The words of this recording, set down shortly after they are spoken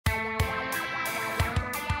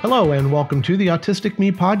Hello and welcome to the Autistic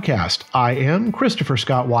Me podcast. I am Christopher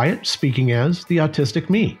Scott Wyatt, speaking as the Autistic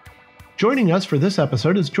Me. Joining us for this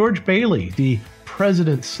episode is George Bailey, the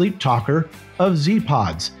president sleep talker of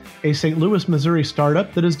zPods, a St. Louis, Missouri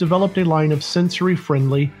startup that has developed a line of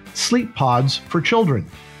sensory-friendly sleep pods for children.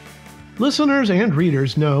 Listeners and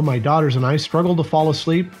readers know my daughters and I struggle to fall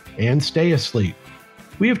asleep and stay asleep.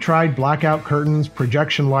 We have tried blackout curtains,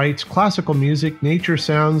 projection lights, classical music, nature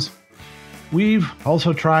sounds. We've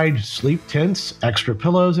also tried sleep tents, extra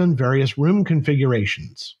pillows, and various room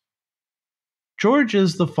configurations. George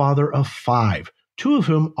is the father of 5, 2 of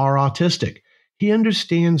whom are autistic. He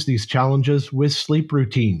understands these challenges with sleep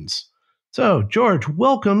routines. So, George,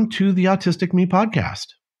 welcome to the Autistic Me podcast.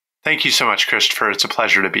 Thank you so much, Christopher. It's a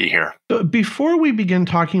pleasure to be here. Before we begin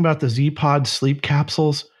talking about the zPod sleep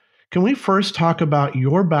capsules, can we first talk about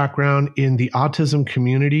your background in the autism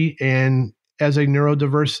community and as a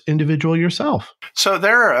neurodiverse individual yourself? So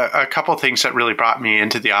there are a couple of things that really brought me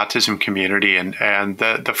into the autism community. And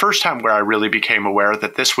the first time where I really became aware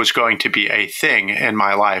that this was going to be a thing in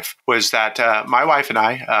my life was that my wife and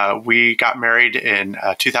I, we got married in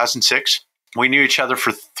 2006. We knew each other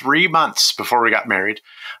for 3 months before we got married.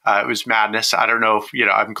 It was madness. I don't know if,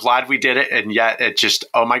 I'm glad we did it. And yet it just,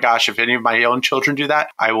 oh my gosh, if any of my own children do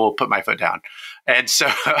that, I will put my foot down. And so,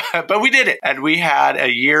 but we did it. And we had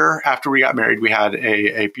a year after we got married, we had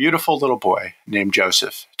a beautiful little boy named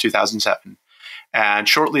Joseph, 2007. And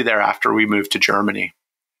shortly thereafter, we moved to Germany.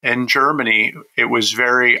 In Germany, it was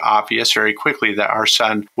very obvious very quickly that our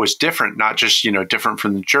son was different, not just, different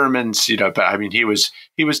from the Germans, but I mean, he was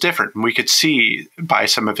different. And we could see by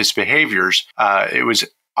some of his behaviors, it was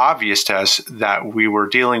obvious to us that we were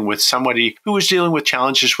dealing with somebody who was dealing with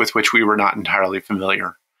challenges with which we were not entirely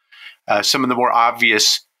familiar. Some of the more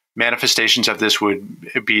obvious manifestations of this would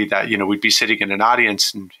be that, we'd be sitting in an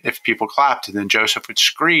audience and if people clapped and then Joseph would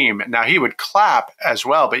scream. Now he would clap as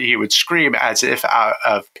well, but he would scream as if out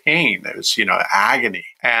of pain. It was, agony.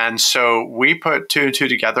 And so we put 2 and 2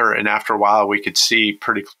 together. And after a while, we could see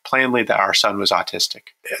pretty plainly that our son was autistic.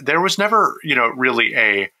 There was never, really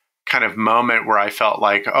a kind of moment where I felt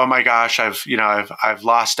like, oh my gosh, I've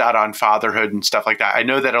lost out on fatherhood and stuff like that. I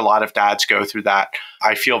know that a lot of dads go through that.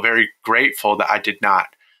 I feel very grateful that I did not.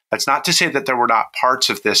 That's not to say that there were not parts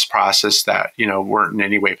of this process that, weren't in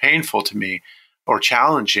any way painful to me or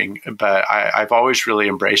challenging, but I've always really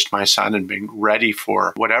embraced my son and been ready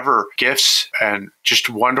for whatever gifts and just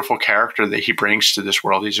wonderful character that he brings to this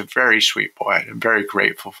world. He's a very sweet boy. I'm very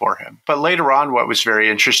grateful for him. But later on, what was very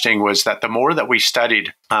interesting was that the more that we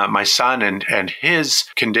studied my son and his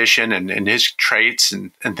condition and his traits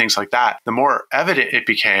and things like that, the more evident it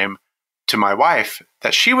became to my wife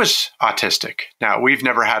that she was autistic. Now, we've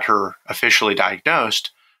never had her officially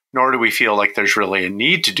diagnosed, nor do we feel like there's really a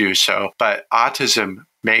need to do so. But autism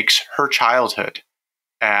makes her childhood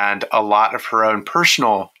and a lot of her own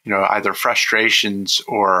personal, either frustrations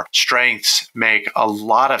or strengths make a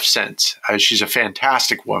lot of sense. She's a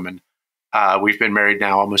fantastic woman. We've been married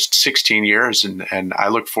now almost 16 years, and I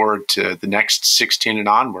look forward to the next 16 and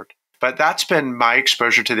onward. But that's been my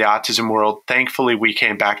exposure to the autism world. Thankfully, we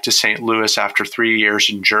came back to St. Louis after 3 years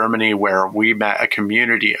in Germany, where we met a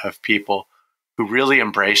community of people who really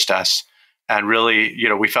embraced us and really,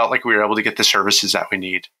 we felt like we were able to get the services that we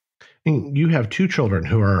need. And you have 2 children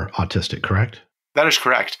who are autistic, correct? That is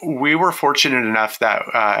correct. We were fortunate enough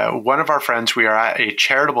that one of our friends, we are at a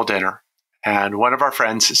charitable dinner, and one of our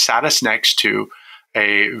friends sat us next to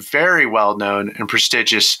a very well-known and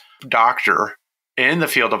prestigious doctor in the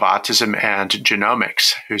field of autism and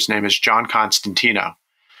genomics, whose name is John Constantino.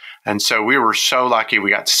 And so we were so lucky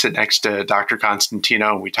we got to sit next to Dr.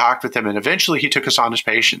 Constantino, and we talked with him, and eventually he took us on as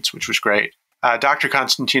patients, which was great. Dr.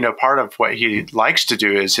 Constantino, part of what he likes to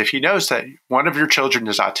do is if he knows that one of your children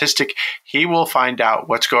is autistic, he will find out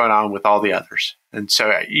what's going on with all the others. And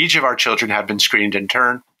so each of our children have been screened in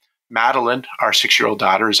turn. Madeline, our 6-year-old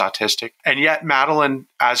daughter, is autistic. And yet Madeline,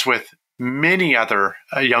 as with many other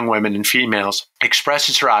young women and females,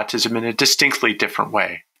 expresses her autism in a distinctly different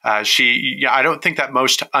way. I don't think that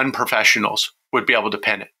most unprofessionals would be able to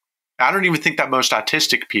pin it. I don't even think that most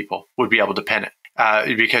autistic people would be able to pin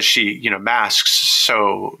it because she, masks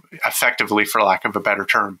so effectively, for lack of a better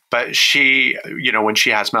term. But she, when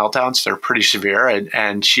she has meltdowns, they're pretty severe,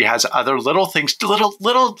 and she has other little things,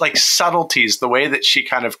 little like subtleties, the way that she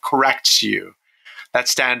kind of corrects you, that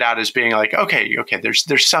stand out as being like, okay,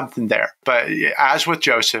 there's something there. But as with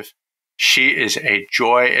Joseph, she is a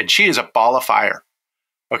joy and she is a ball of fire.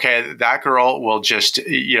 Okay, that girl will just,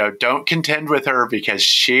 don't contend with her because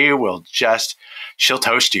she'll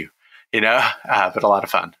toast you, but a lot of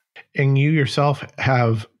fun. And you yourself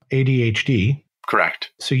have ADHD.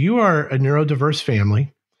 Correct. So you are a neurodiverse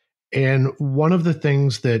family. And one of the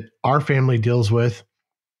things that our family deals with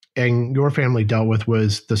and your family dealt with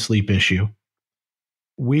was the sleep issue.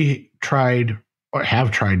 We tried or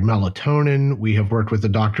have tried melatonin. We have worked with the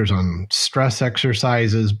doctors on stress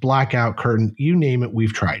exercises, blackout curtain, you name it,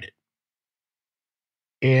 we've tried it.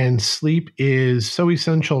 And sleep is so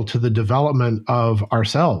essential to the development of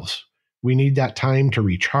ourselves. We need that time to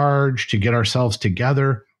recharge, to get ourselves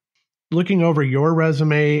together. Looking over your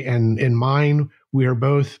resume and in mine, we are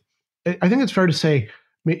both, I think it's fair to say,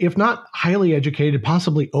 if not highly educated,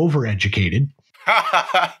 possibly overeducated.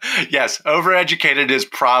 Yes, overeducated is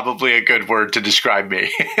probably a good word to describe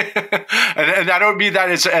me. and I don't mean that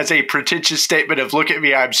as a pretentious statement of, look at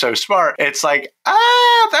me, I'm so smart. It's like,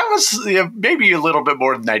 that was maybe a little bit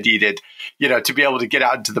more than I needed, to be able to get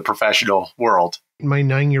out into the professional world. My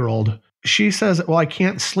 9-year-old, she says, well, I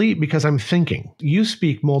can't sleep because I'm thinking. You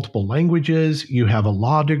speak multiple languages. You have a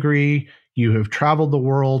law degree. You have traveled the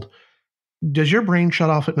world. Does your brain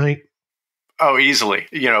shut off at night? Oh, easily.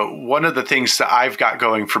 One of the things that I've got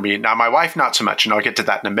going for me, now my wife, not so much, and I'll get to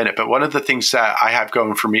that in a minute, but one of the things that I have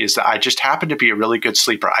going for me is that I just happen to be a really good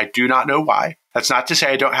sleeper. I do not know why. That's not to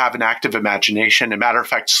say I don't have an active imagination. As a matter of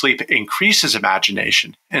fact, sleep increases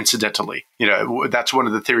imagination, incidentally. That's one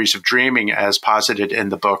of the theories of dreaming as posited in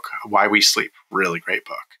the book, Why We Sleep. Really great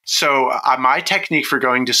book. So my technique for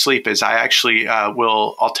going to sleep is I actually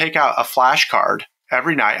I'll take out a flashcard.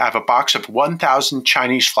 Every night, I have a box of 1,000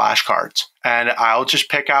 Chinese flashcards, and I'll just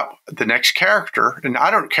pick out the next character. And I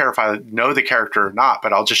don't care if I know the character or not,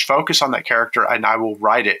 but I'll just focus on that character and I will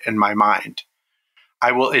write it in my mind.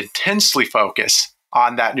 I will intensely focus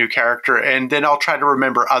on that new character, and then I'll try to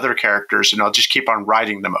remember other characters, and I'll just keep on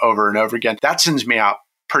writing them over and over again. That sends me out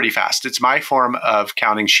pretty fast. It's my form of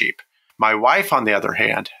counting sheep. My wife, on the other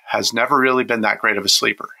hand, has never really been that great of a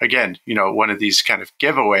sleeper. Again, one of these kind of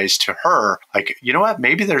giveaways to her, like, you know what,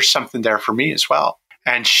 maybe there's something there for me as well.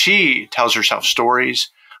 And she tells herself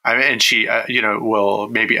stories. And she, will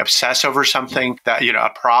maybe obsess over something that,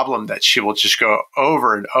 a problem that she will just go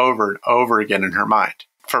over and over and over again in her mind.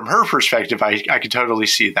 From her perspective, I can totally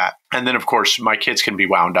see that. And then, of course, my kids can be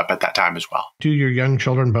wound up at that time as well. Do your young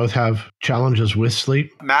children both have challenges with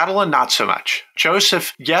sleep? Madeline, not so much.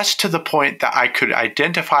 Joseph, yes, to the point that I could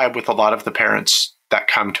identify with a lot of the parents that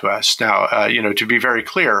come to us. Now, to be very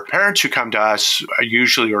clear, parents who come to us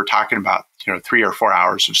usually are talking about 3 or 4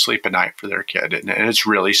 hours of sleep a night for their kid. And it's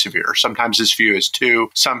really severe. Sometimes as few as 2.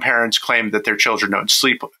 Some parents claim that their children don't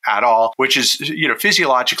sleep at all, which is,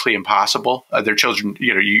 physiologically impossible. Their children,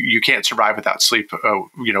 you can't survive without sleep,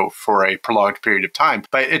 for a prolonged period of time.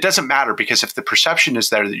 But it doesn't matter, because if the perception is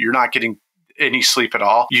there that you're not getting any sleep at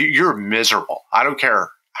all, you're miserable. I don't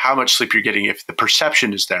care how much sleep you're getting. If the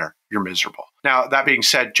perception is there, you're miserable. Now, that being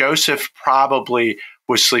said, Joseph probably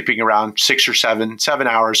was sleeping around 6 or 7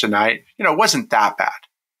 hours a night. It wasn't that bad,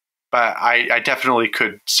 but I definitely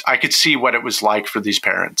could see what it was like for these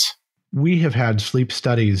parents. We have had sleep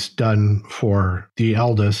studies done for the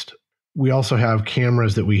eldest. We also have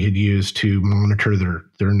cameras that we had used to monitor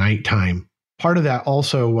their nighttime. Part of that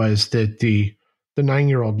also was that the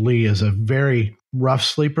 9-year-old Lee is a very rough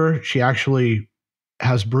sleeper. She actually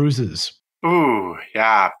has bruises. Ooh,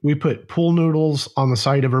 yeah. We put pool noodles on the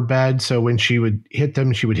side of her bed, so when she would hit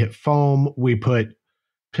them, she would hit foam. We put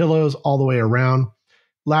pillows all the way around.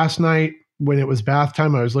 Last night, when it was bath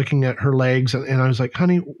time, I was looking at her legs, and I was like,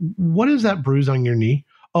 honey, what is that bruise on your knee?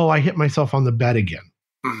 Oh, I hit myself on the bed again.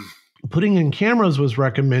 Putting in cameras was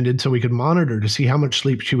recommended so we could monitor to see how much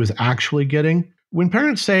sleep she was actually getting. When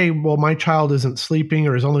parents say, well, my child isn't sleeping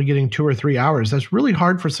or is only getting 2 or 3 hours, that's really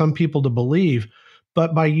hard for some people to believe.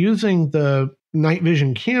 But by using the night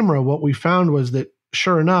vision camera, what we found was that,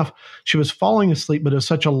 sure enough, she was falling asleep, but it was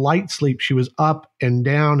such a light sleep. She was up and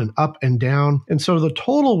down and up and down. And so the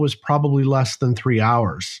total was probably less than 3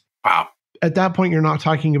 hours. Wow. At that point, you're not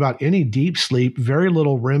talking about any deep sleep, very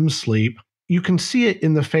little REM sleep. You can see it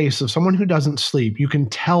in the face of someone who doesn't sleep. You can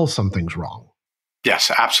tell something's wrong. Yes,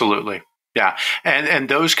 absolutely. Yeah. And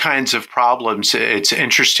those kinds of problems, it's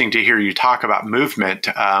interesting to hear you talk about movement.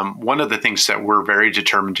 One of the things that we're very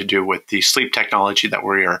determined to do with the sleep technology that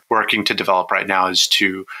we are working to develop right now is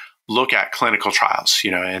to look at clinical trials,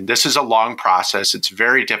 and this is a long process. It's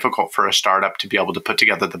very difficult for a startup to be able to put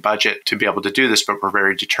together the budget to be able to do this, but we're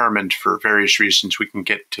very determined for various reasons we can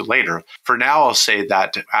get to later. For now, I'll say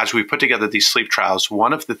that as we put together these sleep trials,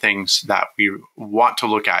 one of the things that we want to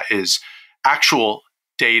look at is actual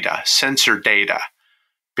data, sensor data,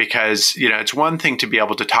 because, it's one thing to be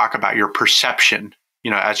able to talk about your perception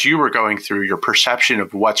as you were going through your perception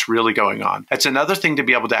of what's really going on. It's another thing to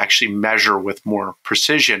be able to actually measure with more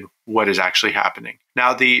precision what is actually happening.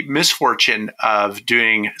 Now, the misfortune of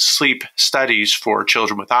doing sleep studies for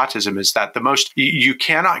children with autism is that you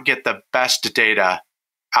cannot get the best data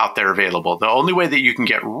out there available. The only way that you can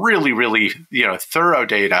get really, really, thorough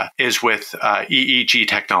data is with EEG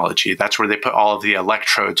technology. That's where they put all of the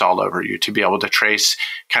electrodes all over you to be able to trace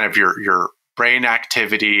kind of your brain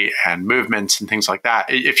activity and movements and things like that.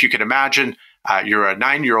 If you could imagine, you're a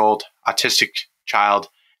 9-year-old autistic child,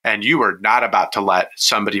 and you are not about to let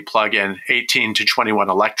somebody plug in 18 to 21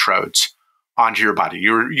 electrodes onto your body.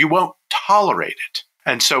 You won't tolerate it.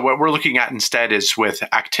 And so what we're looking at instead is with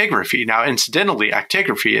actigraphy. Now, incidentally,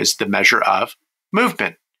 actigraphy is the measure of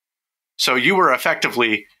movement. So you were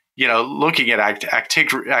effectively, looking at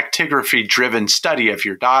actigraphy-driven study of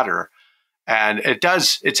your daughter. And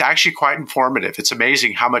it's actually quite informative. It's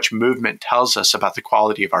amazing how much movement tells us about the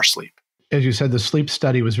quality of our sleep. As you said, the sleep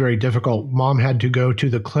study was very difficult. Mom had to go to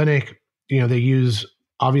the clinic. They use,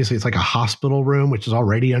 obviously, it's like a hospital room, which is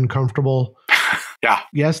already uncomfortable. Yeah.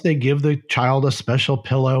 Yes, they give the child a special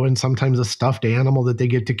pillow and sometimes a stuffed animal that they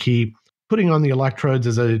get to keep. Putting on the electrodes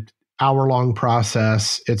is an hour-long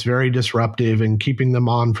process. It's very disruptive, and keeping them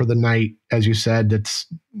on for the night, as you said, it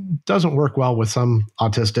doesn't work well with some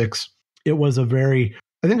autistics. It was a very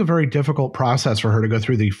difficult process for her to go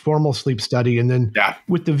through the formal sleep study. And then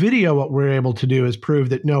with the video, what we're able to do is prove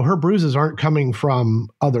that, no, her bruises aren't coming from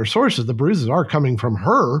other sources. The bruises are coming from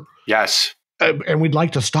her. Yes. And we'd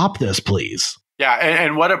like to stop this, please. Yeah.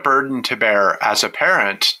 And what a burden to bear as a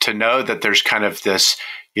parent to know that there's kind of this,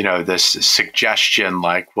 this suggestion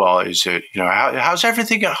like, well, is it, how's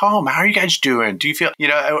everything at home? How are you guys doing? Do you feel,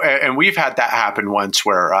 and we've had that happen once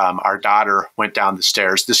where our daughter went down the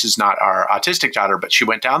stairs. This is not our autistic daughter, but she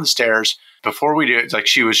went down the stairs. Before we do it, like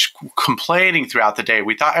she was complaining throughout the day.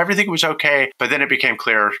 We thought everything was okay, but then it became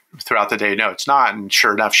clear throughout the day, no, it's not. And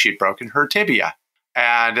sure enough, she'd broken her tibia.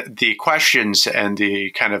 And the questions and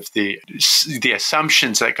the kind of the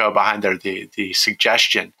assumptions that go behind there, the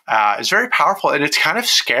suggestion is very powerful, and it's kind of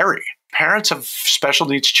scary. Parents of special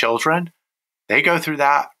needs children, they go through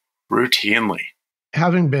that routinely.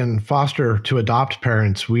 Having been foster to adopt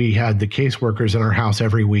parents, we had the caseworkers in our house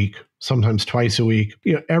every week, sometimes twice a week.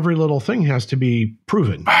 Every little thing has to be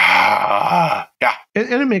proven. Yeah.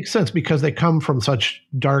 And it makes sense because they come from such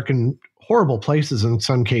dark and horrible places in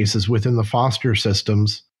some cases within the foster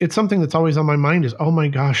systems. It's something that's always on my mind is, oh my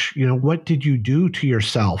gosh, what did you do to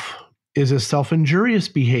yourself? Is this self-injurious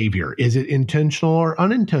behavior? Is it intentional or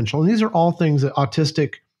unintentional? And these are all things that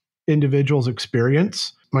autistic individuals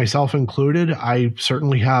experience, myself included. I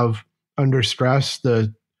certainly have under stress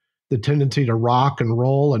the tendency to rock and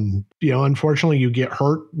roll. And, unfortunately, you get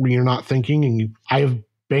hurt when you're not thinking. And I have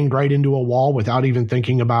banged right into a wall without even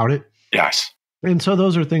thinking about it. Yes. And so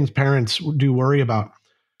those are things parents do worry about.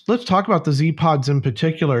 Let's talk about the zPods in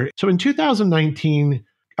particular. So in 2019,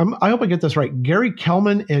 I hope I get this right, Gary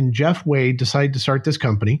Kelman and Jeff Wade decided to start this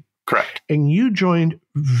company. Correct. And you joined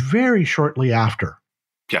very shortly after.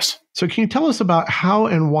 Yes. So can you tell us about how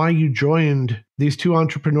and why you joined these two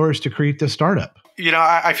entrepreneurs to create this startup?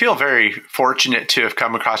 I feel very fortunate to have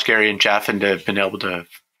come across Gary and Jeff and to have been able to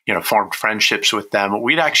formed friendships with them.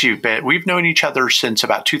 We've known each other since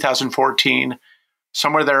about 2014,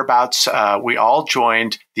 somewhere thereabouts. We all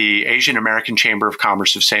joined the Asian American Chamber of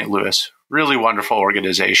Commerce of St. Louis, really wonderful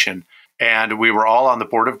organization. And we were all on the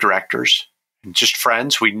board of directors, and just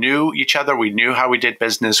friends. We knew each other. We knew how we did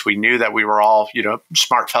business. We knew that we were all,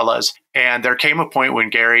 smart fellas. And there came a point when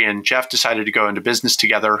Gary and Jeff decided to go into business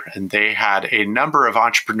together, and they had a number of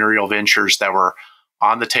entrepreneurial ventures that were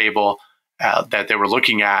on the table that they were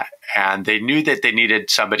looking at, and they knew that they needed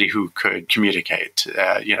somebody who could communicate.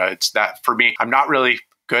 It's that for me. I'm not really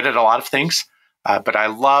good at a lot of things, but I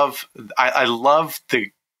love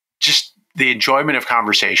the enjoyment of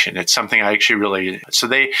conversation. It's something I actually really. So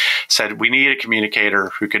they said we need a communicator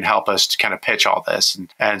who can help us to kind of pitch all this,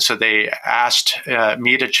 and so they asked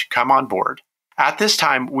me to come on board. At this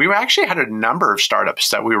time, we actually had a number of startups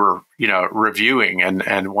that we were, reviewing,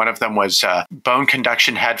 and one of them was bone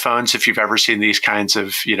conduction headphones. If you've ever seen these kinds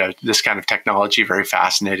of, this kind of technology, very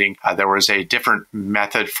fascinating. There was a different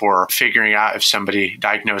method for figuring out if somebody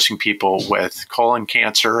diagnosing people with colon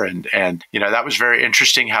cancer, and that was very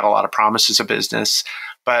interesting. Had a lot of promises of business,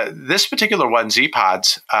 but this particular one,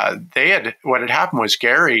 zPods, what had happened was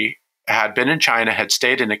Gary had been in China, had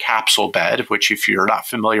stayed in a capsule bed, which if you're not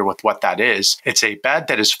familiar with what that is, it's a bed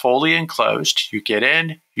that is fully enclosed. You get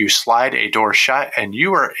in, you slide a door shut, and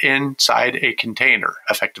you are inside a container,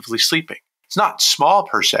 effectively sleeping. It's not small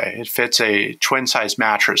per se. It fits a twin-size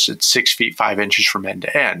mattress. It's 6 feet 5 inches from end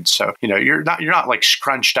to end. So, you're not like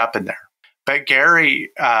scrunched up in there. But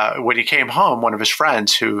Gary, when he came home, one of his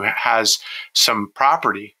friends who has some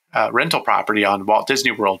property, rental property on Walt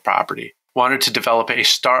Disney World property, wanted to develop a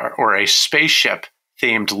spaceship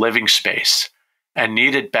themed living space and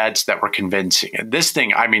needed beds that were convincing. And this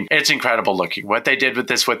thing, I mean, it's incredible looking. What they did with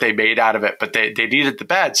this, what they made out of it, but they needed the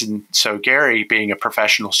beds. And so Gary, being a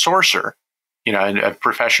professional sourcer, and a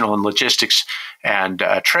professional in logistics and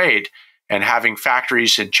trade, and having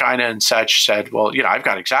factories in China and such, said, well, I've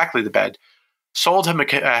got exactly the bed. Sold him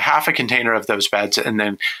a half a container of those beds, and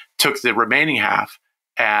then took the remaining half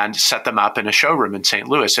and set them up in a showroom in St.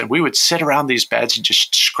 Louis. And we would sit around these beds and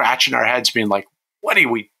just scratching our heads being like, what do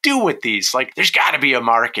we do with these? Like, there's got to be a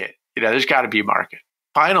market. There's got to be a market.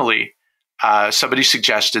 Finally, somebody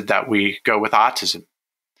suggested that we go with autism.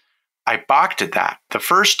 I balked at that. The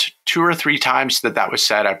first 2 or 3 times that was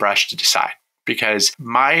said, I brushed it aside, because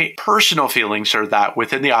my personal feelings are that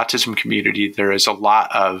within the autism community, there is a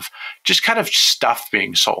lot of just kind of stuff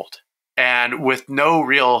being sold, and with no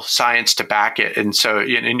real science to back it. And so,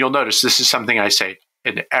 and you'll notice this is something I say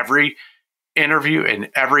in every interview, in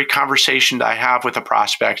every conversation that I have with a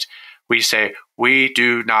prospect. We say, we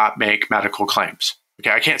do not make medical claims. Okay,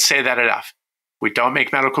 I can't say that enough. We don't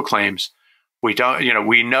make medical claims. We don't,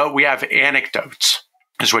 we know we have anecdotes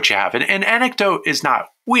is what you have. And an anecdote is not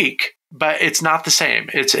weak, but it's not the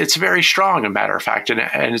same. It's very strong, a matter of fact, and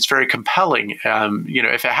it's very compelling.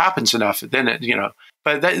 If it happens enough, then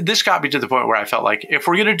But this got me to the point where I felt like, if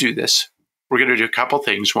we're going to do this, we're going to do a couple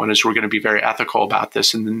things. One is we're going to be very ethical about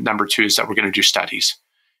this, and then number 2 is that we're going to do studies.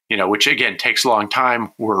 Which again takes a long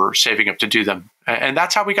time. We're saving up to do them, and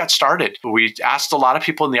that's how we got started. We asked a lot of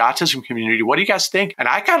people in the autism community, "What do you guys think?" And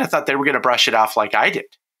I kind of thought they were going to brush it off like I did.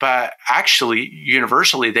 But actually,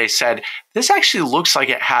 universally, they said, this actually looks like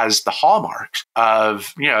it has the hallmarks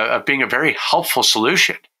of being a very helpful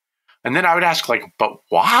solution. And then I would ask, like, but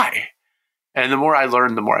why? And the more I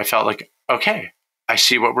learned, the more I felt like, okay, I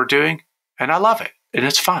see what we're doing, and I love it, and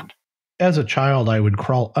it's fun. As a child, I would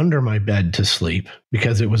crawl under my bed to sleep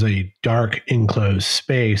because it was a dark, enclosed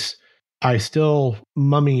space. I still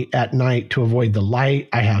mummy at night to avoid the light.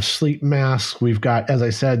 I have sleep masks. We've got, as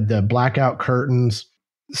I said, the blackout curtains.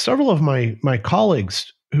 Several of my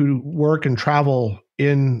colleagues who work and travel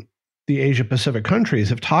in the Asia Pacific countries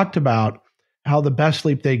have talked about how the best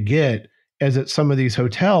sleep they get is at some of these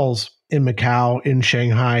hotels in Macau, in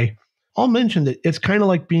Shanghai. All mentioned that it's kind of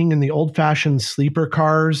like being in the old-fashioned sleeper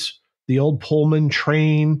cars, the old Pullman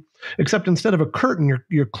train, except instead of a curtain,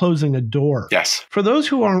 you're closing a door. Yes. For those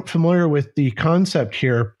who aren't familiar with the concept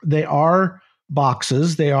here, they are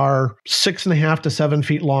boxes. They are 6.5 to 7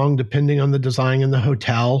 feet long, depending on the design in the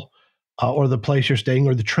hotel or the place you're staying,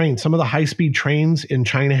 or the train. Some of the high-speed trains in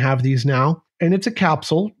China have these now. And it's a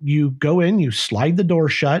capsule. You go in, you slide the door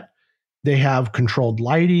shut. They have controlled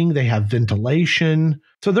lighting. They have ventilation.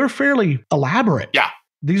 So they're fairly elaborate. Yeah.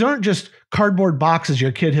 These aren't just cardboard boxes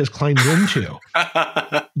your kid has climbed into.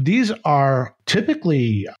 These are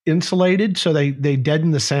typically insulated, so they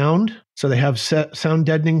deaden the sound. So they have sound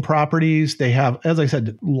deadening properties. They have, as I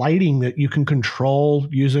said, lighting that you can control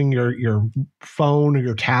using your phone or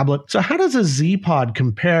your tablet. So how does a zPod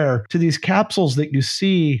compare to these capsules that you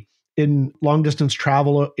see in long-distance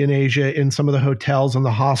travel in Asia, in some of the hotels and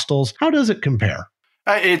the hostels? How does it compare?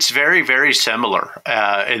 It's very, very similar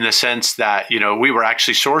in the sense that, we were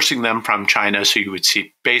actually sourcing them from China. So you would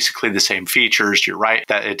see basically the same features. You're right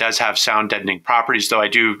that it does have sound deadening properties, though I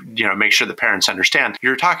do, make sure the parents understand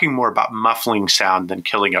you're talking more about muffling sound than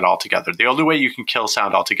killing it altogether. The only way you can kill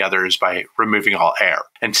sound altogether is by removing all air.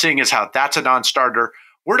 And seeing as how that's a non-starter,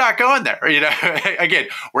 we're not going there. Again,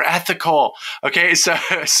 we're ethical. Okay.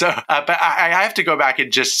 But I have to go back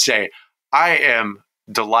and just say, I am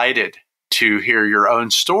delighted to hear your own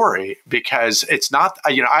story, because it's not,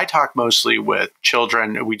 I talk mostly with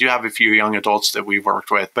children. We do have a few young adults that we've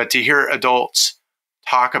worked with, but to hear adults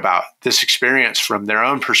talk about this experience from their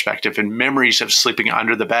own perspective and memories of sleeping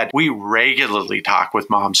under the bed. We regularly talk with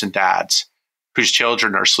moms and dads whose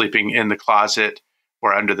children are sleeping in the closet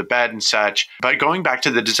or under the bed and such. But going back to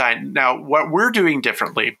the design, now what we're doing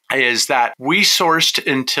differently is that we sourced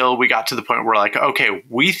until we got to the point where we're like, okay,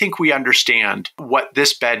 we think we understand what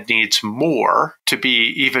this bed needs more to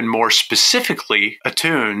be even more specifically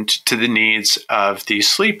attuned to the needs of these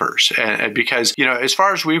sleepers. And because, as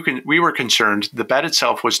far as we were concerned, the bed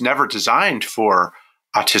itself was never designed for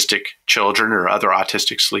autistic children or other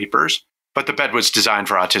autistic sleepers. But the bed was designed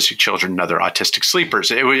for autistic children and other autistic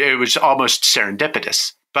sleepers. It was almost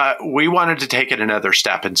serendipitous. But we wanted to take it another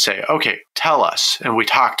step and say, okay, tell us. And we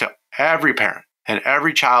talked to every parent and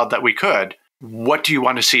every child that we could, what do you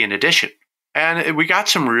want to see in addition? And we got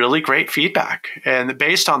some really great feedback. And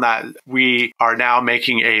based on that, we are now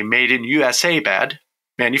making a made in USA bed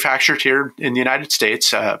manufactured here in the United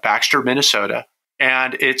States, Baxter, Minnesota.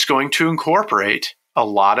 And it's going to incorporate a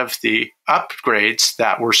lot of the upgrades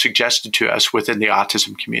that were suggested to us within the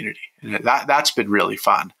autism community. And that's been really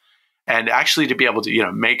fun. And actually to be able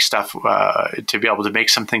to, make stuff, to be able to make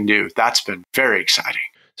something new, that's been very exciting.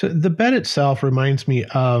 So the bed itself reminds me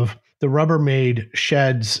of the Rubbermaid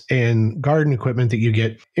sheds and garden equipment that you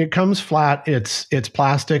get. It comes flat, it's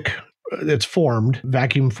plastic, it's formed,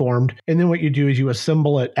 vacuum formed. And then what you do is you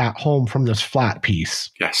assemble it at home from this flat piece.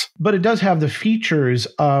 Yes. But it does have the features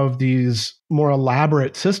of these more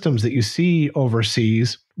elaborate systems that you see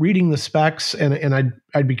overseas. Reading the specs, and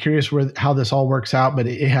I'd be curious how this all works out, but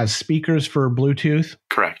it has speakers for Bluetooth.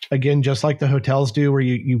 Correct. Again, just like the hotels do, where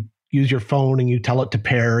you use your phone and you tell it to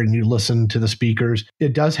pair and you listen to the speakers.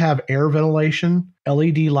 It does have air ventilation,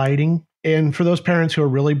 LED lighting. And for those parents who are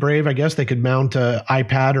really brave, I guess they could mount an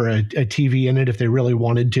iPad or a TV in it if they really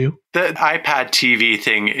wanted to. The iPad TV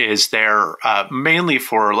thing is there mainly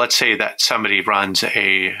for, let's say that somebody runs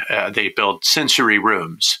they build sensory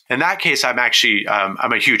rooms. In that case, I'm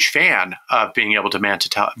a huge fan of being able to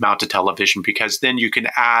mount a television, because then you can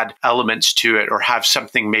add elements to it or have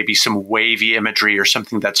something, maybe some wavy imagery or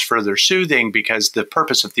something that's further soothing, because the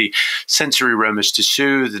purpose of the sensory room is to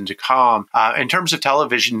soothe and to calm. In terms of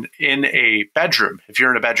television in a bedroom, if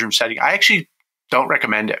you're in a bedroom setting, I actually don't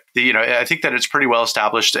recommend it. I think that it's pretty well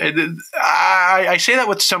established. I say that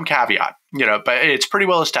with some caveat, but it's pretty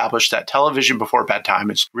well established that television before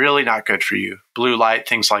bedtime is really not good for you. Blue light,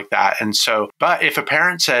 things like that. And so, but if a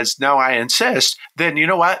parent says, no, I insist, then you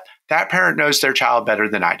know what? That parent knows their child better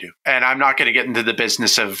than I do. And I'm not going to get into the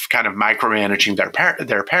business of kind of micromanaging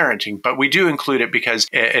their parenting, but we do include it because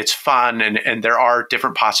it's fun and there are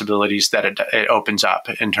different possibilities that it opens up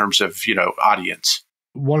in terms of, audience.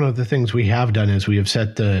 One of the things we have done is we have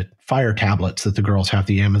set the Fire tablets that the girls have,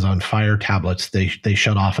 the Amazon Fire tablets, they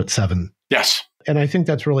shut off at 7. Yes. And I think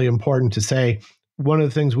that's really important to say. One of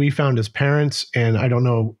the things we found as parents, and I don't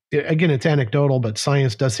know, again, it's anecdotal, but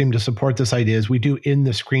science does seem to support this idea, is we do end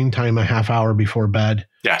the screen time a half hour before bed.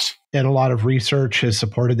 Yes. And a lot of research has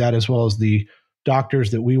supported that, as well as the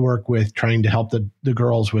doctors that we work with trying to help the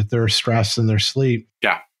girls with their stress and their sleep.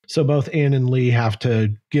 Yeah. So both Ann and Lee have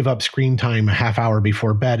to give up screen time a half hour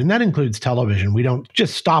before bed. And that includes television. We don't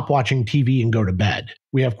just stop watching TV and go to bed.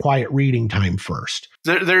 We have quiet reading time first.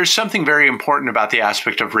 There's something very important about the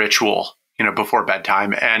aspect of ritual, before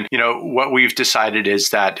bedtime. And, what we've decided is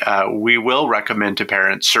that we will recommend to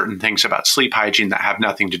parents certain things about sleep hygiene that have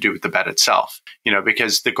nothing to do with the bed itself,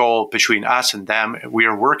 because the goal between us and them, we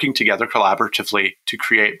are working together collaboratively to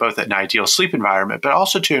create both an ideal sleep environment, but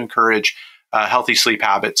also to encourage healthy sleep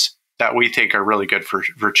habits that we think are really good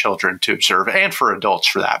for children to observe and for adults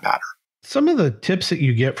for that matter. Some of the tips that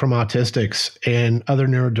you get from autistics and other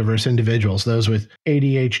neurodiverse individuals, those with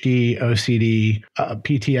ADHD, OCD,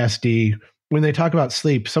 PTSD, when they talk about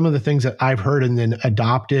sleep, some of the things that I've heard and then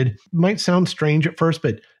adopted might sound strange at first,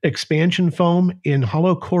 but expansion foam in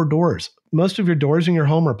hollow core doors. Most of your doors in your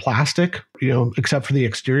home are plastic, except for the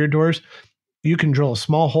exterior doors. You can drill a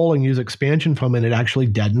small hole and use expansion foam and it actually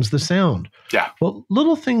deadens the sound. Yeah. Well,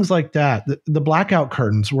 little things like that. The blackout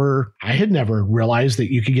curtains I had never realized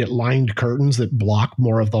that you could get lined curtains that block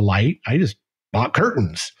more of the light. I just bought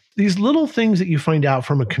curtains. These little things that you find out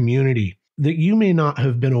from a community that you may not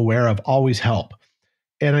have been aware of always help.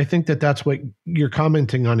 And I think that that's what you're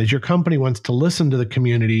commenting on, is your company wants to listen to the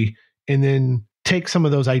community and then take some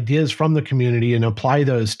of those ideas from the community and apply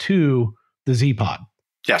those to the zPod.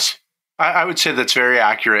 Yes. I would say that's very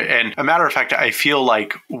accurate. And a matter of fact, I feel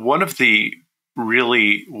like one of the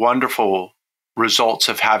really wonderful results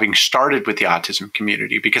of having started with the autism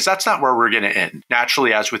community, because that's not where we're going to end.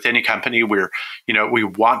 Naturally, as with any company, we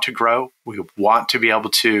want to grow. We want to be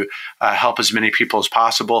able to help as many people as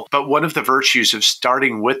possible. But one of the virtues of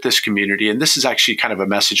starting with this community, and this is actually kind of a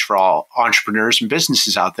message for all entrepreneurs and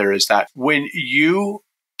businesses out there, is that when you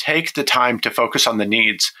take the time to focus on the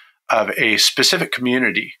needs of a specific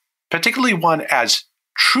community, particularly one as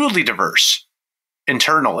truly diverse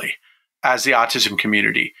internally as the autism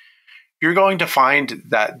community, you're going to find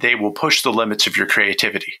that they will push the limits of your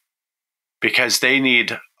creativity because they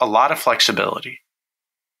need a lot of flexibility.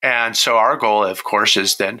 And so our goal, of course,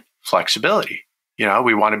 is then flexibility.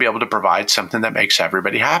 We want to be able to provide something that makes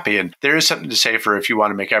everybody happy. And there is something to say for, if you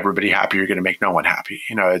want to make everybody happy, you're going to make no one happy.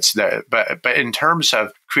 But in terms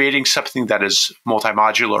of creating something that is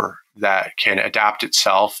multi-modular, that can adapt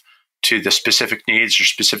itself to the specific needs or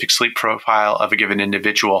specific sleep profile of a given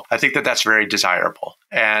individual, I think that that's very desirable.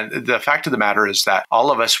 And the fact of the matter is that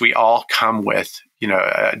all of us, we all come with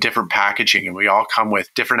different packaging, and we all come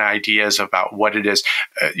with different ideas about what it is.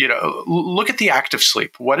 Look at the act of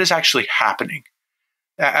sleep. What is actually happening?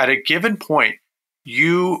 At a given point,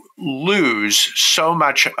 you lose so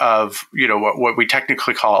much of, what we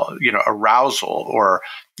technically call, arousal, or,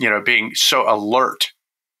 being so alert,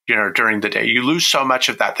 during the day. You lose so much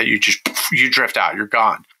of that you drift out, you're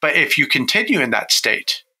gone. But if you continue in that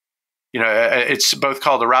state, it's both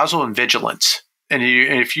called arousal and vigilance. And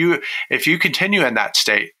if you continue in that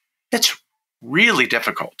state, it's really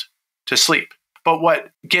difficult to sleep. But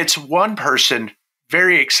what gets one person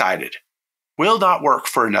very excited will not work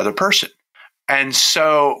for another person. And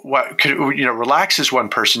so what relaxes one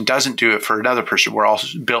person doesn't do it for another person. We're all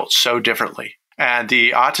built so differently. And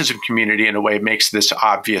the autism community, in a way, makes this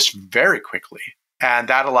obvious very quickly. And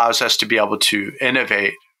that allows us to be able to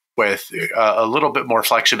innovate with a little bit more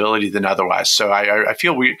flexibility than otherwise. So I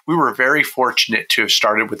feel we were very fortunate to have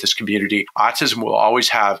started with this community. Autism will always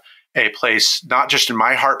have a place, not just in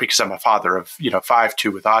my heart because I'm a father of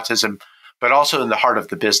 5'2" with autism, but also in the heart of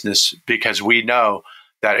the business, because we know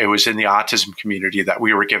that it was in the autism community that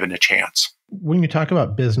we were given a chance. When you talk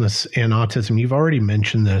about business and autism, you've already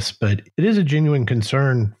mentioned this, but it is a genuine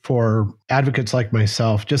concern for advocates like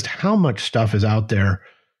myself, just how much stuff is out there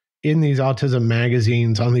in these autism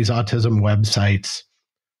magazines, on these autism websites,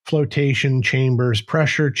 flotation chambers,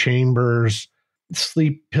 pressure chambers,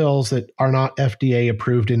 sleep pills that are not FDA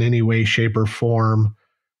approved in any way, shape, or form,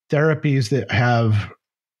 therapies that have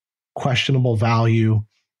questionable value.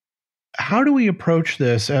 How do we approach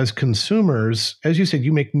this as consumers? As you said,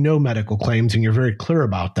 you make no medical claims and you're very clear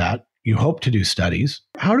about that. You hope to do studies.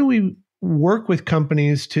 How do we work with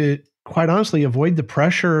companies to, quite honestly, avoid the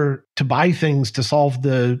pressure to buy things to solve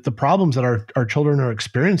the problems that our children are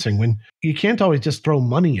experiencing, when you can't always just throw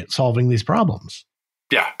money at solving these problems?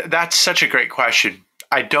 Yeah, that's such a great question.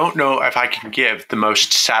 I don't know if I can give the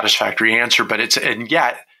most satisfactory answer, but and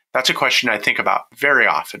yet that's a question I think about very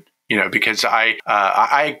often. Because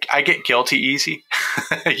I get guilty easy.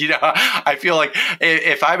 I feel like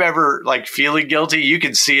if I'm ever feeling guilty, you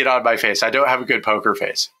can see it on my face. I don't have a good poker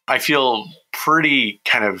face. I feel pretty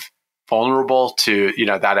kind of vulnerable to,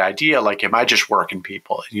 that idea. Am I just working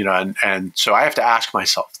people? And so I have to ask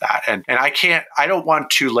myself that. And I don't want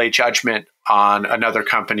to lay judgment on another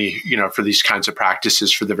company, for these kinds of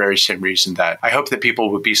practices, for the very same reason that I hope that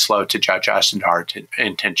people would be slow to judge us and our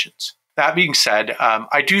intentions. That being said,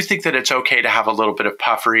 I do think that it's okay to have a little bit of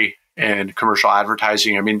puffery in commercial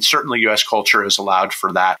advertising. I mean, certainly U.S. culture has allowed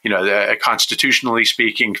for that. Constitutionally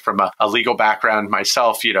speaking, from a legal background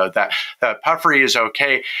myself, that puffery is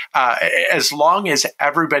okay as long as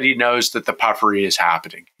everybody knows that the puffery is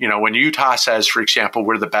happening. When Utah says, for example,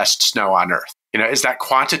 we're the best snow on earth, is that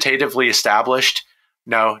quantitatively established?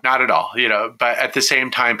 No, not at all. But at the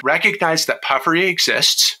same time, recognize that puffery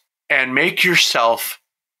exists and make yourself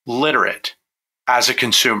literate as a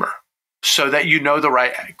consumer so that you know the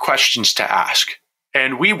right questions to ask.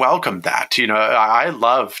 And we welcome that. I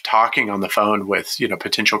love talking on the phone with,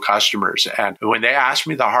 potential customers. And when they ask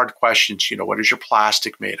me the hard questions, what is your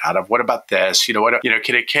plastic made out of? What about this?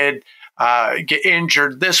 Can a kid get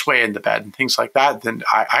injured this way in the bed and things like that? Then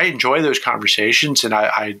I enjoy those conversations, and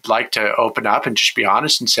I'd like to open up and just be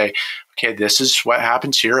honest and say, okay, this is what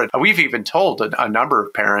happens here. And we've even told a number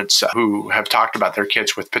of parents who have talked about their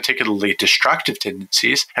kids with particularly destructive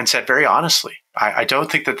tendencies and said very honestly, I don't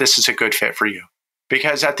think that this is a good fit for you.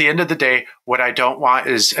 Because at the end of the day, what I don't want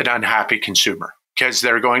is an unhappy consumer, because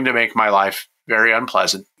they're going to make my life very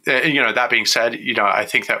unpleasant. That being said, I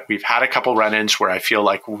think that we've had a couple run-ins where I feel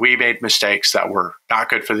like we made mistakes that were not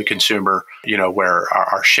good for the consumer, where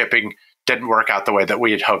our shipping didn't work out the way that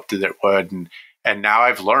we had hoped that it would. And now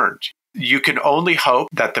I've learned you can only hope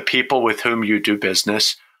that the people with whom you do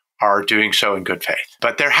business are doing so in good faith.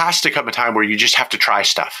 But there has to come a time where you just have to try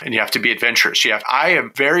stuff and you have to be adventurous. I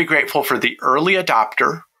am very grateful for the early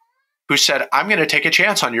adopter who said, I'm going to take a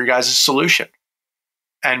chance on your guys' solution.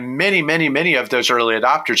 And many, many, many of those early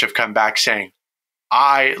adopters have come back saying,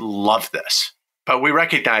 I love this. But we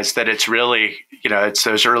recognize that it's really, it's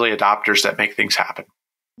those early adopters that make things happen.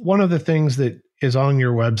 One of the things that is on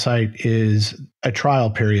your website is a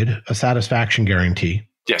trial period, a satisfaction guarantee.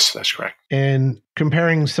 Yes, that's correct. And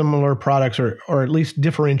comparing similar products or at least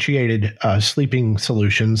differentiated sleeping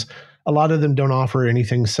solutions, a lot of them don't offer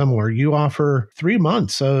anything similar. You offer 3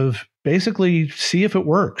 months of basically see if it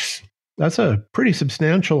works. That's a pretty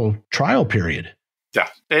substantial trial period. Yeah,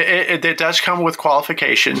 it does come with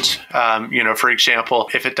qualifications. For example,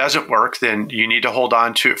 if it doesn't work, then you need to hold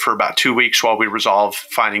on to it for about 2 weeks while we resolve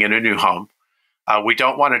finding it a new home. We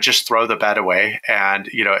don't want to just throw the bed away. And,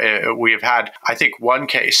 we have had, I think, one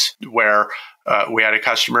case where we had a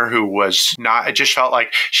customer who was not, it just felt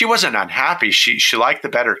like she wasn't unhappy. She liked the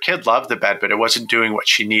bed. Her kid loved the bed, but it wasn't doing what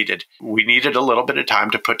she needed. We needed a little bit of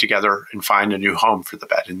time to put together and find a new home for the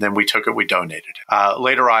bed. And then we took it, we donated it.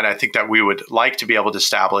 Later on, I think that we would like to be able to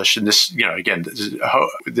establish, and this, again,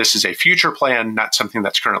 this is a future plan, not something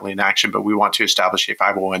that's currently in action, but we want to establish a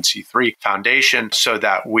 501c3 foundation so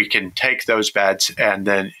that we can take those beds and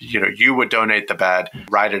then, you would donate the bed,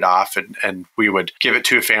 write it off, and we would give it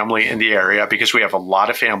to a family in the area, because we have a lot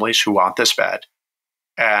of families who want this bed,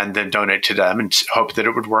 and then donate to them and hope that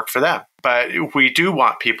it would work for them. But we do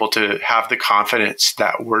want people to have the confidence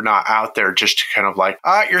that we're not out there just to kind of like,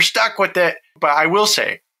 you're stuck with it. But I will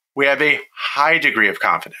say we have a high degree of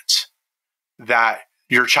confidence that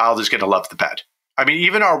your child is going to love the bed. I mean,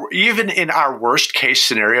 even in our worst case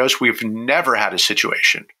scenarios, we've never had a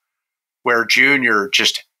situation where Junior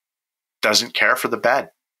just doesn't care for the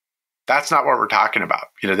bed. That's not what we're talking about.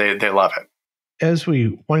 They love it. As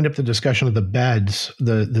we wind up the discussion of the beds,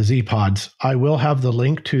 the zPods, I will have the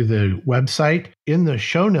link to the website in the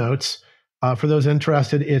show notes. For those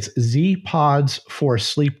interested, it's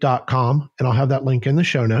zpodsforsleep.com, and I'll have that link in the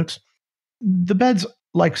show notes. The beds,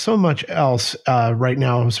 like so much else right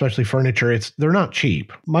now, especially furniture, they're not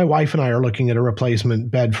cheap. My wife and I are looking at a replacement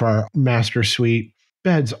bed for our master suite.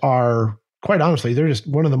 Beds are, quite honestly, they're just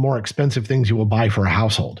one of the more expensive things you will buy for a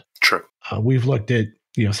household. True. We've looked at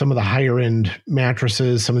some of the higher end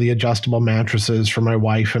mattresses, some of the adjustable mattresses for my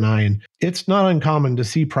wife and I, and it's not uncommon to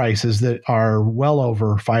see prices that are well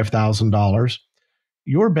over $5,000.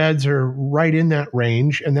 Your beds are right in that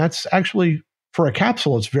range, and that's actually, for a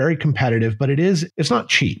capsule, it's very competitive, but it's not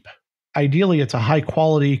cheap. Ideally, it's a high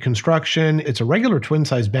quality construction. It's a regular twin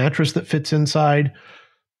size mattress that fits inside,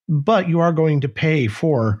 but you are going to pay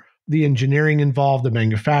for the engineering involved, the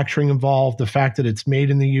manufacturing involved, the fact that it's made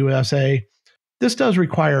in the USA. This does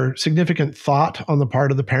require significant thought on the part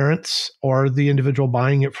of the parents or the individual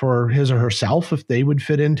buying it for his or herself if they would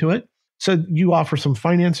fit into it. So you offer some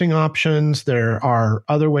financing options. There are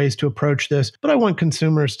other ways to approach this, but I want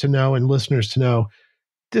consumers to know and listeners to know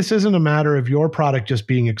this isn't a matter of your product just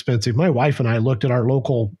being expensive. My wife and I looked at our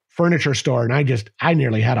local furniture store and I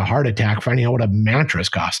nearly had a heart attack finding out what a mattress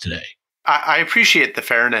costs today. I appreciate the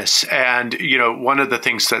fairness. And, one of the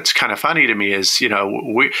things that's kind of funny to me is,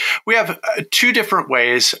 we have two different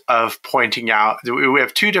ways of pointing out. We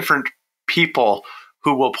have two different people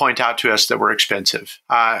who will point out to us that we're expensive.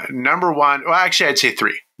 Number one, well, actually, I'd say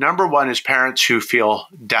three. Number one is parents who feel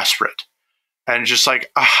desperate and just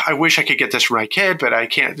like, I wish I could get this for my kid, but I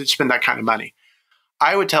can't spend that kind of money.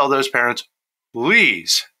 I would tell those parents,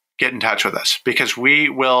 please get in touch with us, because we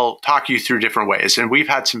will talk you through different ways. And we've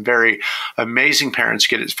had some very amazing parents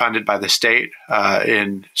get it funded by the state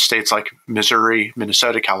in states like Missouri,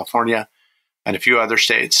 Minnesota, California, and a few other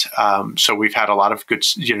states. So we've had a lot of good,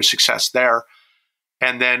 success there.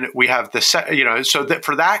 And then we have so that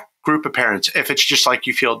for that group of parents, if it's just like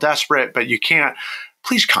you feel desperate, but you can't,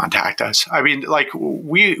 please contact us. I mean, like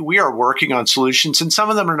we are working on solutions, and some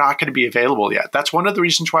of them are not going to be available yet. That's one of the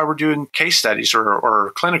reasons why we're doing case studies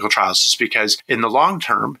or clinical trials, is because in the long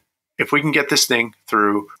term, if we can get this thing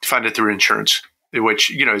funded through insurance, which,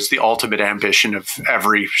 is the ultimate ambition of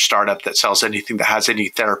every startup that sells anything that has any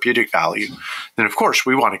therapeutic value, then of course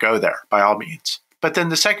we want to go there by all means. But then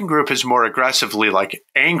the second group is more aggressively like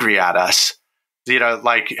angry at us.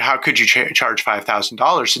 Like, how could you charge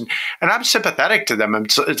 $5,000? And I'm sympathetic to them.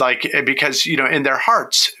 It's like, because, in their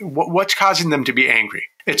hearts, what's causing them to be angry?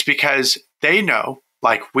 It's because they know,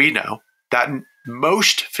 like we know, that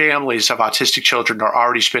most families of autistic children are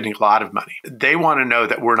already spending a lot of money. They want to know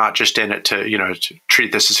that we're not just in it to, to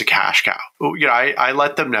treat this as a cash cow. I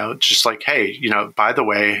let them know, just like, hey, by the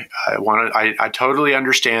way, I totally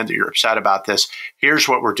understand that you're upset about this. Here's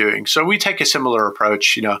what we're doing. So we take a similar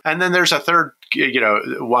approach, and then there's a third,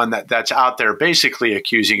 one that's out there basically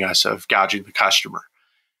accusing us of gouging the customer.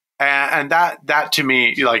 And that to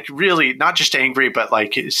me, like, really not just angry, but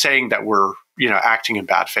like saying that we're, acting in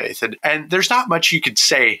bad faith. And there's not much you could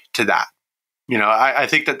say to that. I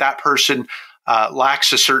think that person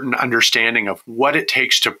lacks a certain understanding of what it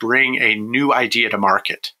takes to bring a new idea to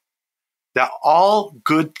market. That all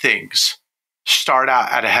good things start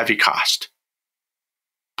out at a heavy cost.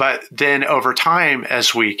 But then over time,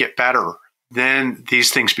 as we get better, then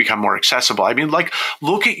these things become more accessible. I mean, like,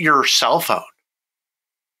 look at your cell phone.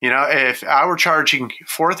 If I were charging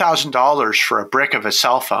 $4,000 for a brick of a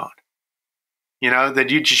cell phone, then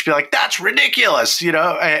you'd just be like, that's ridiculous,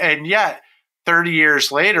 and yet 30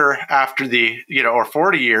 years later, after or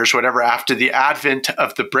 40 years, whatever, after the advent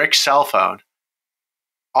of the brick cell phone,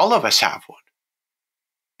 all of us have one.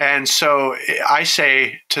 And so I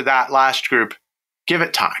say to that last group, give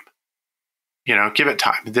it time. Give it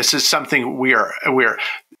time. This is something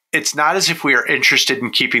it's not as if we are interested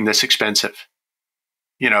in keeping this expensive.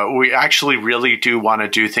 We actually really do want to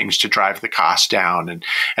do things to drive the cost down and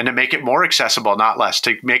to make it more accessible, not less,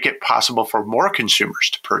 to make it possible for more consumers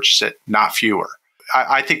to purchase it, not fewer.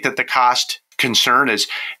 I think that the cost concern it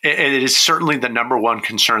is certainly the number one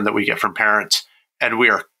concern that we get from parents, and we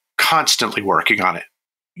are constantly working on it.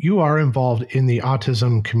 You are involved in the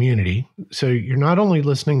autism community. So you're not only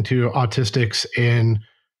listening to autistics and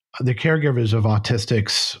the caregivers of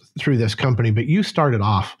autistics through this company, but you started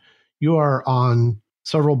off. You are on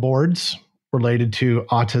several boards related to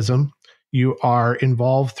autism. You are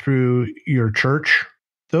involved through your church.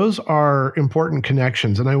 Those are important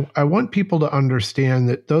connections. And I want people to understand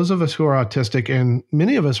that those of us who are autistic, and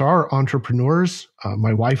many of us are entrepreneurs,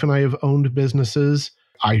 my wife and I have owned businesses,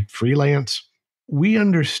 I freelance. We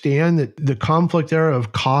understand that the conflict there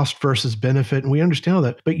of cost versus benefit, and we understand all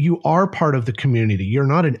that, but you are part of the community. You're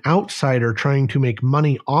not an outsider trying to make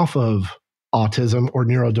money off of autism or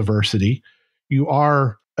neurodiversity. You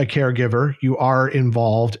are a caregiver, you are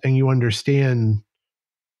involved, and you understand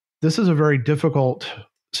this is a very difficult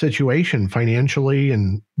situation financially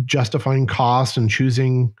and justifying costs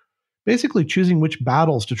and basically choosing which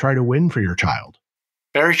battles to try to win for your child.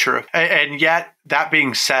 Very true. And yet, that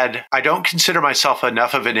being said, I don't consider myself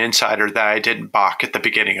enough of an insider that I didn't balk at the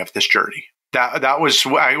beginning of this journey. That was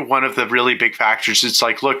one of the really big factors. It's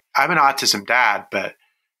like, look, I'm an autism dad, but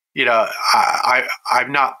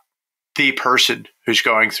I'm not the person who's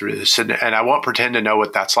going through this, and I won't pretend to know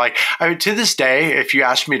what that's like. I mean, to this day, if you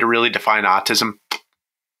ask me to really define autism,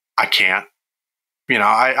 I can't.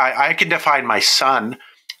 I can define my son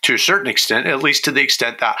to a certain extent, at least to the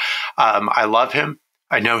extent that I love him.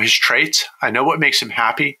 I know his traits. I know what makes him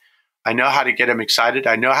happy. I know how to get him excited.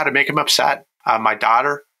 I know how to make him upset. My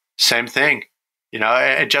daughter, same thing.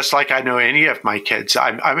 And just like I know any of my kids,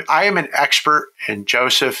 I am an expert in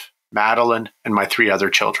Joseph, Madeline, and my 3 other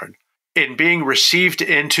children. In being received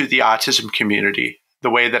into the autism community the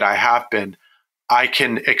way that I have been, I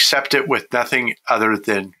can accept it with nothing other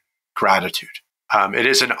than gratitude. It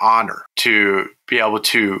is an honor to be able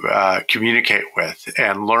to communicate with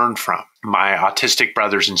and learn from my autistic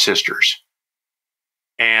brothers and sisters.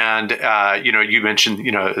 And, you mentioned,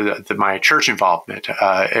 my church involvement.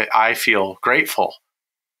 I feel grateful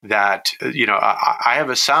that, I have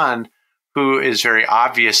a son who is very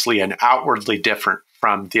obviously and outwardly different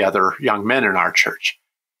from the other young men in our church.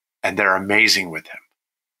 And they're amazing with him.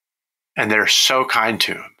 And they're so kind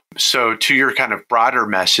to him. So to your kind of broader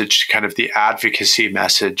message, kind of the advocacy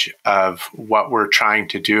message of what we're trying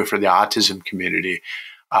to do for the autism community,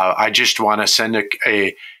 I just want to send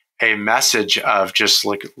a message of just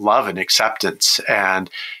like love and acceptance. And,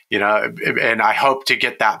 and I hope to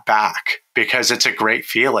get that back because it's a great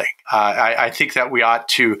feeling. I think that we ought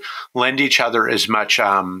to lend each other as much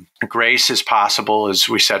grace as possible, as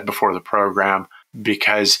we said before the program,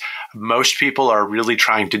 because most people are really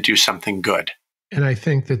trying to do something good. And I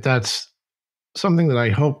think that that's something that I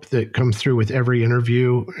hope that comes through with every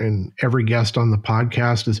interview and every guest on the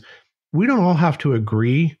podcast is we don't all have to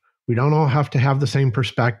agree. We don't all have to have the same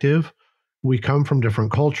perspective. We come from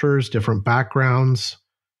different cultures, different backgrounds,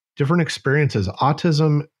 different experiences.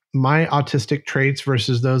 Autism, my autistic traits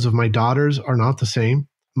versus those of my daughters are not the same.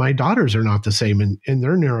 My daughters are not the same in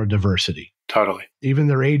their neurodiversity. Totally. Even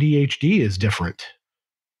their ADHD is different.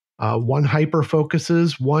 One hyper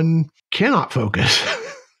focuses, one cannot focus,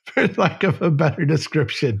 for lack of a better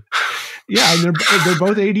description. Yeah, and they're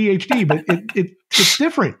both ADHD, but it's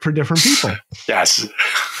different for different people. Yes.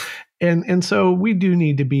 And so we do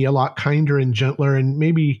need to be a lot kinder and gentler, and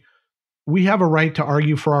maybe we have a right to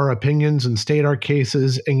argue for our opinions and state our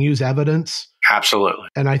cases and use evidence. Absolutely.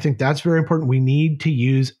 And I think that's very important. We need to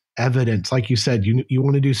use evidence. Like you said, you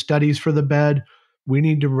want to do studies for the bed. We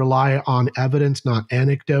need to rely on evidence, not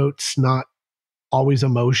anecdotes, not always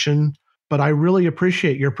emotion. But I really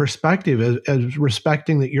appreciate your perspective as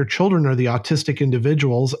respecting that your children are the autistic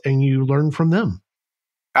individuals and you learn from them.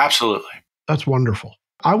 Absolutely. That's wonderful.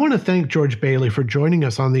 I want to thank George Bailey for joining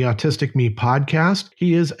us on the Autistic Me podcast.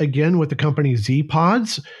 He is again with the company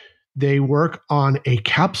zPods. They work on a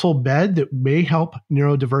capsule bed that may help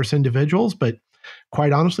neurodiverse individuals, but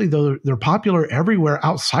quite honestly, though, they're popular everywhere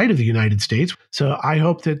outside of the United States. So I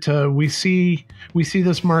hope that we see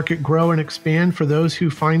this market grow and expand for those who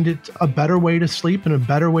find it a better way to sleep and a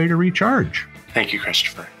better way to recharge. Thank you,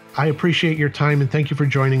 Christopher. I appreciate your time and thank you for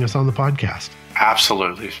joining us on the podcast.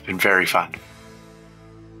 Absolutely. It's been very fun.